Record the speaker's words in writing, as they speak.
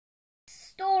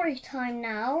story time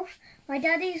now. My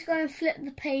daddy's going to flip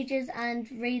the pages and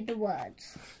read the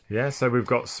words. Yeah, so we've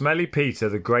got Smelly Peter,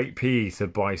 the Great Pea Eater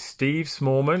by Steve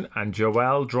Smallman and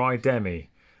Joelle Dry-Demi.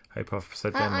 Hope I've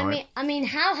said them right. I mean,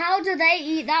 how do they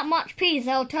eat that much peas?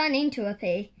 They'll turn into a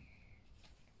pea.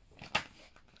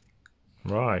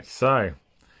 Right, so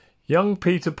young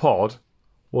Peter Pod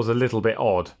was a little bit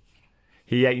odd.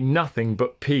 He ate nothing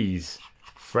but peas,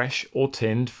 fresh or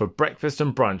tinned, for breakfast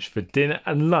and brunch, for dinner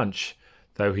and lunch,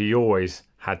 though he always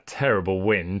had terrible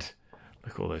wind.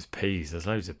 Look at all those peas. There's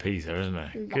loads of peas there, isn't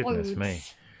there? Loads. Goodness me.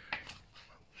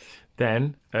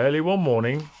 Then, early one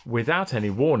morning, without any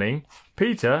warning,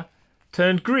 Peter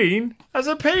turned green as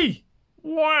a pea.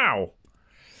 Wow!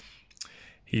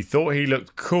 He thought he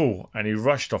looked cool and he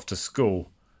rushed off to school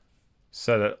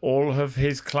so that all of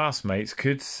his classmates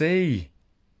could see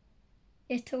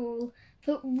it all.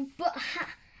 But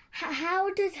how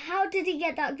did he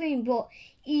get that green? But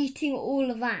eating all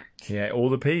of that. Yeah, all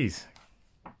the peas.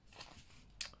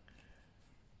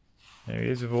 There he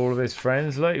is with all of his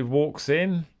friends. Look, he walks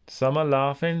in. Some are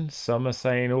laughing. Some are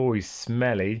saying, oh, he's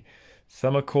smelly.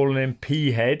 Some are calling him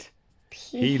Pea Head.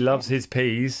 He loves his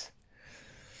peas.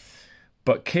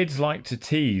 But kids like to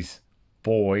tease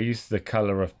boys the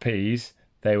colour of peas.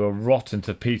 They were rotten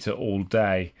to Peter all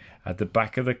day. At the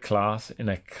back of the class, in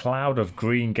a cloud of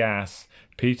green gas,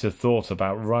 Peter thought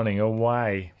about running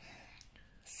away.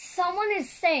 Someone is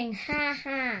saying, ha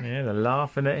ha. Yeah, they're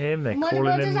laughing at him. They're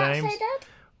calling him names. What does that say, Dad?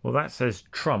 Well, that says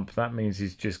Trump. That means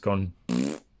he's just gone.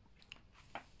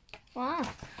 Wow.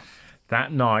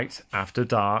 That night, after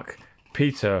dark,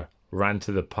 Peter ran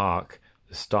to the park.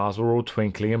 The stars were all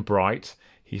twinkling and bright.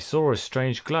 He saw a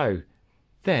strange glow.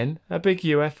 Then a big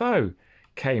UFO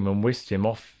came and whisked him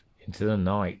off into the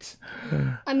night.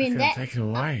 I mean, take him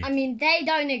away. I mean, they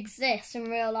don't exist in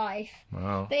real life.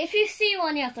 Wow. But if you see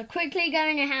one, you have to quickly go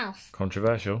in your house.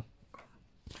 Controversial.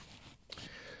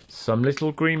 Some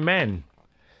little green men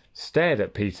stared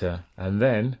at Peter, and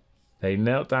then they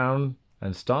knelt down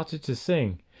and started to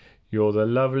sing. You're the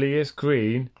loveliest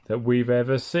green that we've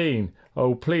ever seen.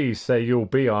 Oh, please say you'll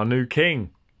be our new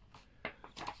king.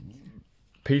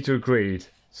 Peter agreed,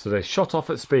 so they shot off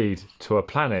at speed to a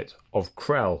planet of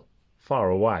Krell, far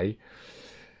away.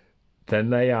 Then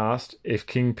they asked if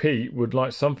King Pete would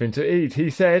like something to eat. He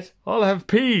said, I'll have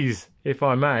peas, if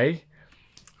I may.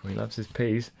 He loves his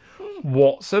peas.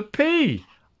 What's a pea?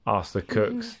 Asked the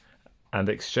cooks, and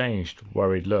exchanged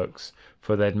worried looks,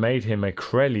 for they'd made him a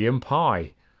Krellian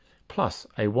pie, plus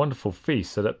a wonderful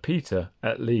feast, so that Peter,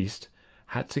 at least,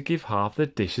 had to give half the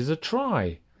dishes a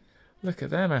try. Look at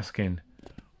them asking,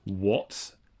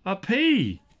 what's a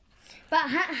pea? But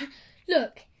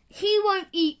look, he won't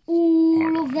eat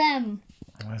all of them.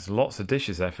 There's lots of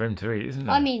dishes there for him to eat, isn't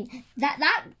there? I mean, that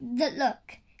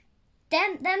look,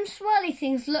 them swirly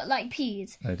things look like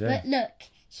peas. They do. But look,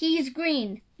 he's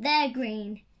green. They're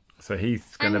green. So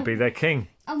he's going to be their king.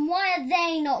 And why are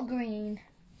they not green?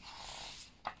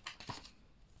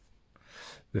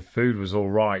 The food was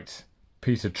all right.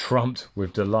 Peter trumped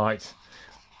with delight.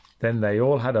 Then they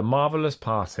all had a marvellous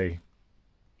party.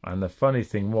 And the funny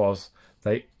thing was,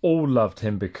 they all loved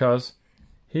him because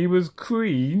he was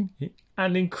green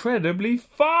and incredibly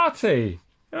farty.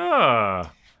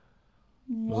 Ah!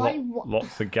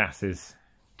 Lots of gases.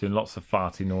 Doing lots of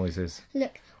farty noises.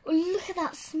 Look at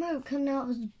that smoke coming out of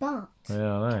his butt.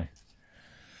 Yeah, I know.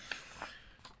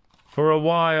 For a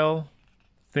while,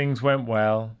 things went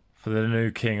well for the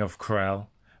new king of Krell.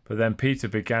 But then Peter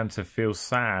began to feel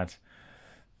sad.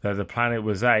 Though the planet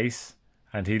was ace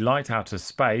and he liked outer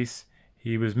space,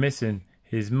 he was missing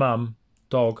his mum,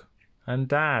 dog and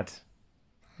dad.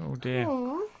 Oh dear.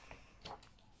 Aww.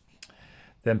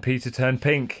 Then Peter turned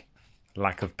pink.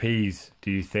 Lack of peas,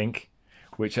 do you think?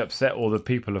 Which upset all the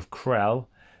people of Krell.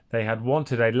 They had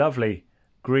wanted a lovely,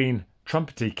 green,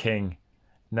 trumpety king.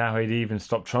 Now he'd even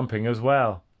stopped trumping as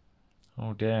well.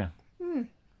 Oh dear.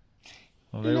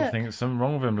 Well, they all think there's something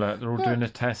wrong with him. Look, they're all doing a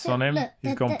test on him.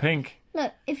 He's gone pink.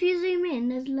 Look, if you zoom in,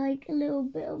 there's like a little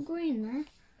bit of green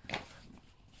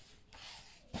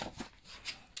there.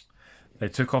 They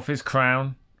took off his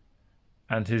crown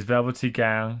and his velvety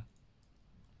gown.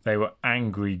 They were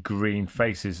angry green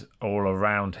faces all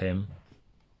around him.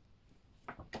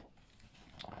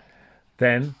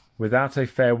 Then, without a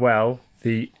farewell,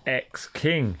 the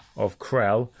ex-king of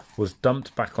Krell was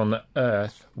dumped back on the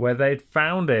earth where they'd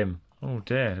found him. Oh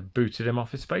dear, they booted him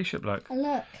off his spaceship, look.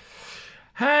 Look.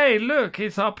 Hey, look,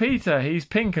 it's our Peter. He's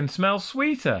pink and smells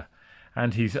sweeter.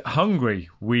 And he's hungry.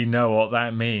 We know what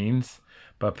that means.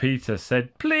 But Peter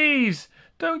said, please,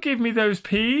 don't give me those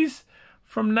peas.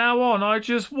 From now on, I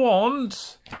just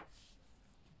want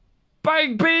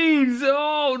baked beans!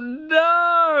 Oh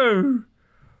no!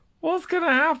 What's going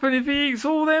to happen if he eats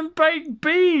all them baked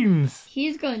beans?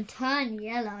 He's going to turn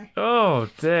yellow. Oh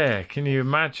dear, can you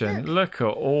imagine? Look at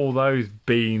all those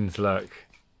beans, look.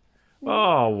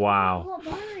 Oh wow. What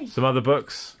berry? Some other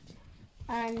books.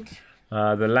 And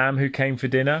The Lamb Who Came for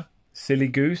Dinner, Silly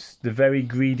Goose, The Very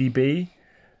Greedy Bee,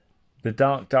 The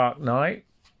Dark Dark Night,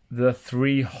 The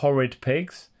Three Horrid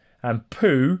Pigs, and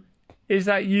Pooh, is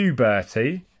that you,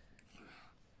 Bertie?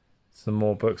 Some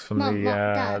more books from Mum, the Mum,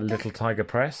 Dad, Little Tiger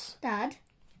Press. Dad.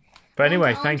 But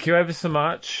anyway, thank you ever so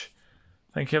much.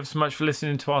 Thank you ever so much for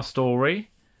listening to our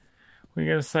story. What are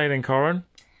you going to say then, Corin?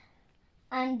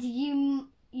 And you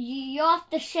have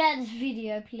to share this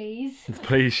video, please.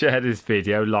 Please share this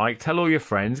video, tell all your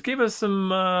friends, give us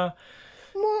some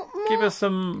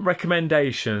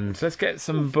recommendations. Let's get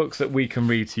some books that we can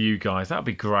read to you guys. That'd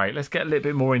be great. Let's get a little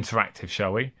bit more interactive,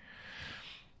 shall we?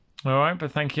 All right,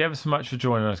 but thank you ever so much for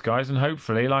joining us, guys, and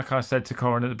hopefully, like I said to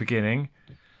Corin at the beginning,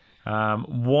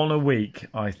 one a week,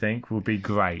 I think, will be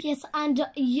great. Yes, and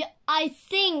I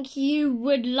think you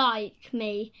would like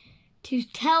me to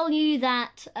tell you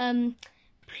that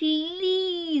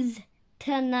please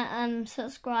turn that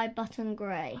subscribe button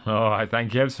grey. All right,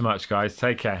 thank you ever so much, guys.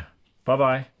 Take care.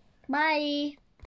 Bye-bye. Bye.